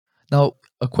Now,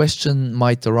 a question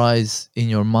might arise in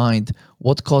your mind: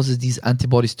 what causes these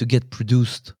antibodies to get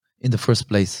produced in the first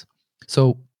place?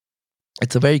 So,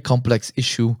 it's a very complex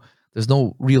issue. There's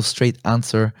no real straight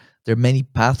answer. There are many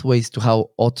pathways to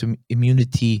how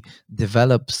autoimmunity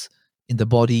develops in the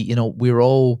body. We're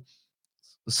all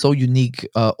so unique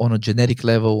on a genetic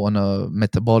level, on a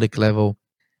metabolic level,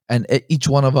 and each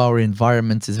one of our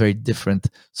environments is very different.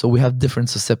 So we have different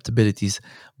susceptibilities.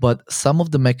 But some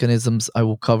of the mechanisms I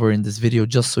will cover in this video,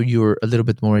 just so you're a little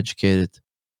bit more educated.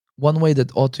 One way that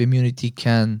autoimmunity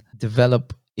can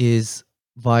develop is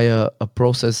via a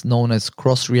process known as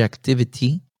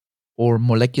cross-reactivity or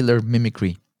molecular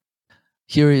mimicry.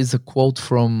 Here is a quote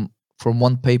from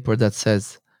one paper that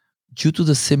says, due to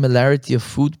the similarity of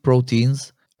food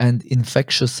proteins and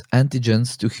infectious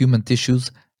antigens to human tissues,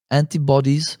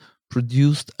 antibodies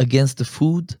produced against the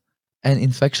food and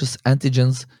infectious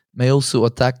antigens may also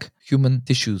attack human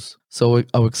tissues. So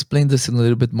I'll explain this in a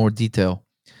little bit more detail.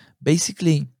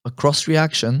 Basically, a cross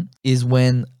reaction is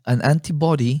when an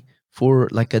antibody for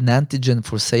like an antigen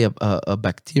for, say, a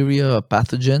bacteria, a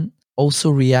pathogen, also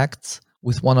reacts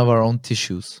with one of our own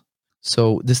tissues.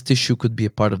 So this tissue could be a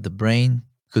part of the brain,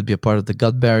 could be a part of the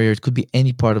gut barrier, it could be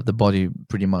any part of the body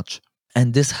pretty much.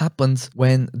 And this happens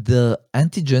when the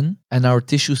antigen and our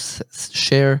tissues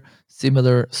share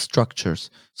similar structures.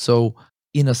 So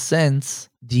in a sense,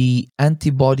 the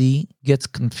antibody gets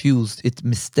confused. It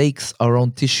mistakes our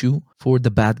own tissue for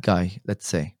the bad guy, let's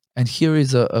say. And here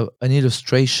is an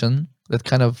illustration that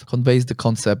kind of conveys the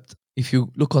concept. If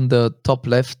you look on the top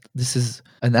left, this is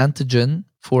an antigen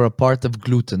for a part of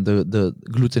gluten. The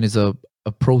gluten is a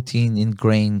protein in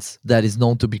grains that is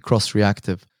known to be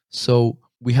cross-reactive. So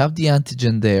we have the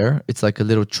antigen there. It's like a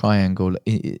little triangle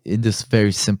in this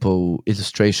very simple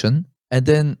illustration. And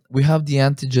then we have the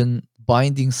antigen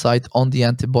binding site on the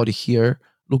antibody here,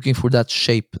 looking for that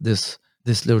shape, this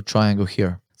little triangle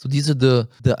here. So these are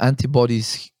the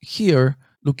antibodies here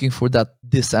looking for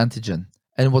this antigen.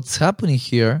 And what's happening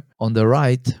here on the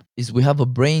right is we have a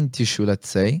brain tissue, let's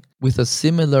say, with a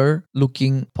similar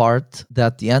looking part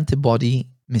that the antibody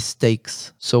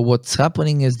mistakes. So what's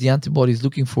happening is the antibody is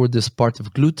looking for this part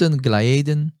of gluten,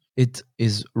 gliadin. It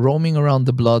is roaming around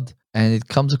the blood and it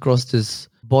comes across this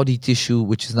body tissue,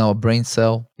 which is now a brain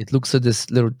cell. It looks at this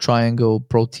little triangle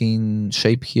protein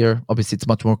shape here. Obviously, it's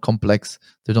much more complex.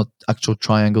 They're not actual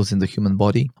triangles in the human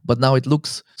body. But now it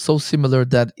looks so similar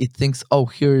that it thinks, oh,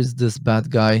 here is this bad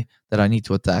guy that I need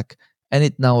to attack. And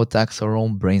it now attacks our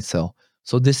own brain cell.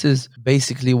 So this is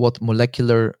basically what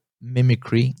molecular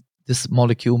mimicry, this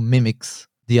molecule mimics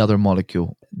the other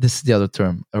molecule. This is the other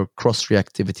term, or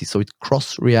cross-reactivity. So it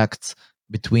cross-reacts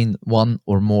between one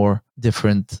or more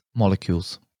different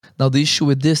molecules. Now, the issue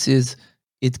with this is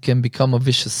it can become a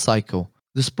vicious cycle.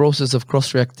 This process of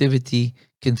cross-reactivity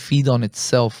can feed on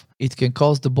itself. It can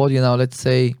cause the body, now let's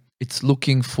say it's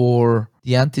looking for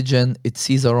the antigen, it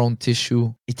sees our own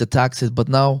tissue, it attacks it, but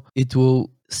now it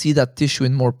will see that tissue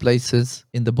in more places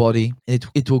in the body.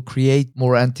 It will create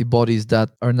more antibodies that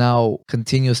are now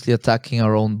continuously attacking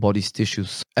our own body's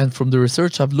tissues. And from the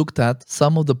research I've looked at,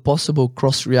 some of the possible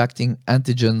cross-reacting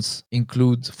antigens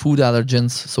include food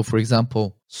allergens. So for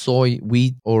example, soy,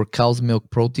 wheat, or cow's milk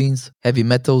proteins, heavy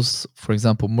metals, for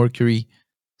example, mercury,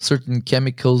 certain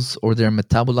chemicals or their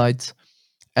metabolites,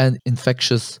 and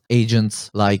infectious agents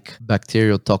like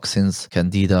bacterial toxins,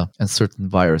 candida, and certain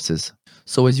viruses.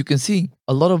 So as you can see,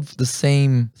 a lot of the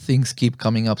same things keep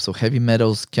coming up. So heavy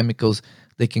metals, chemicals,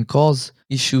 they can cause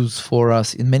issues for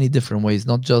us in many different ways,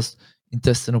 not just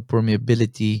intestinal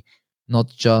permeability, not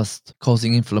just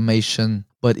causing inflammation,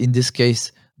 but in this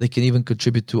case, they can even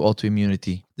contribute to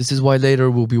autoimmunity. This is why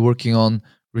later we'll be working on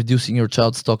reducing your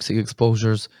child's toxic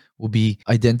exposures. We'll be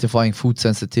identifying food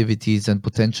sensitivities and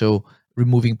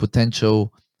removing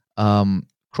potential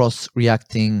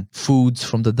cross-reacting foods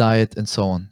from the diet and so on.